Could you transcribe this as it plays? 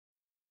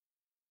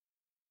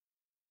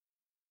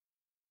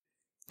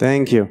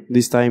Thank you.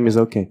 This time is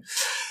okay.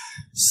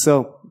 So,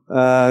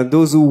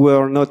 those who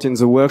were not in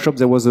the workshop,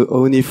 there was a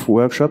ONIF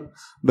workshop,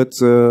 but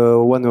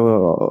one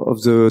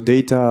of the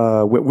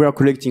data, we are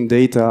collecting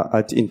data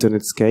at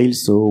internet scale,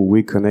 so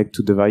we connect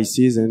to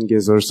devices and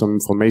gather some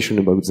information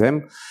about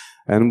them.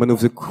 And one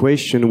of the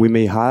questions we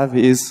may have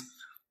is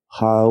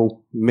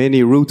how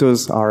many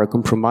routers are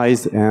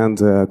compromised and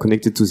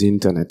connected to the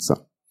internet.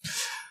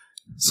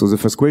 So the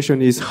first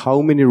question is,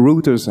 how many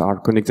routers are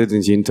connected in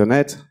the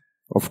internet?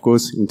 Of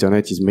course,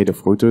 internet is made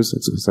of routers,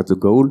 that's the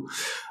goal.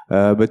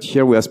 But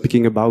here we are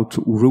speaking about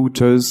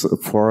routers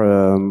for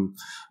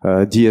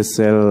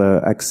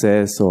DSL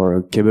access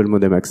or cable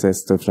modem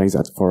access, stuff like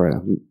that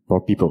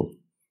for people.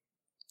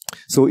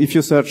 So if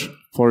you search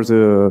for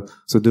the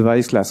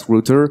device class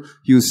router,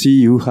 you see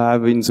you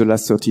have in the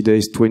last 30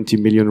 days 20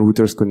 million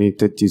routers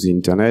connected to the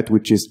internet,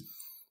 which is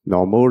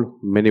normal.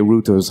 Many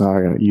routers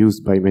are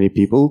used by many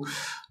people.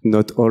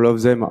 Not all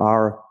of them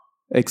are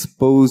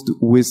exposed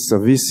with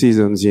services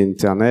on the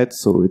internet,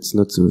 so it's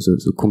not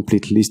the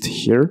complete list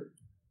here.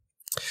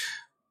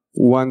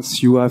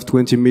 Once you have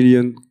 20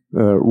 million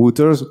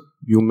routers,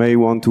 you may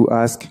want to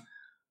ask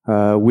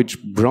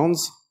which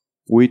brands,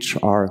 which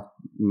are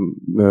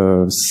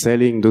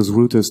selling those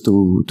routers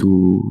to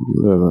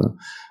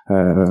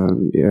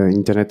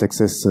internet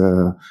access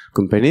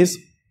companies.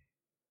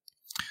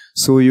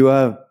 So you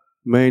have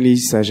mainly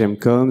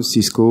Sagemcom,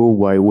 Cisco,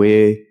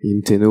 Huawei,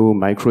 Inteno,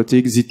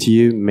 MikroTik,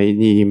 ZTE,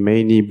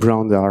 many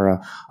brands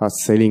are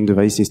selling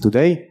devices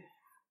today.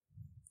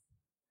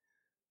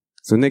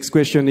 The next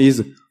question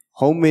is,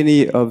 how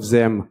many of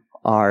them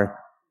are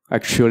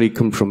actually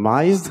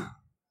compromised?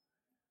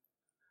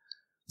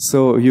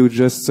 So you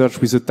just search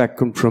with the tag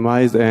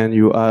compromised and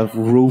you have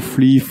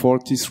roughly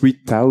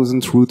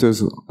 43,000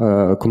 routers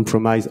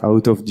compromised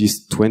out of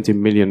this 20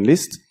 million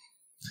list.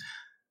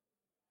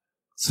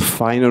 The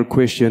final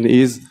question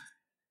is,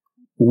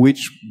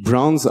 which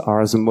brands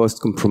are the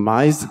most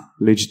compromised?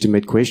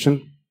 Legitimate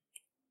question.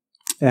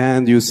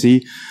 And you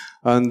see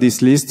on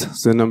this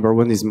list, the number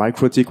one is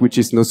MikroTik, which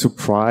is no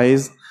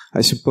surprise,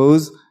 I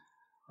suppose.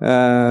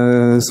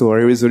 So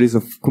here is a list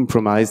of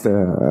compromised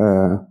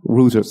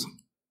routers.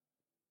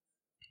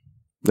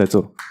 That's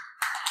all.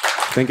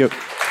 Thank you.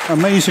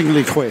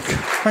 Amazingly quick.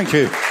 Thank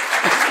you.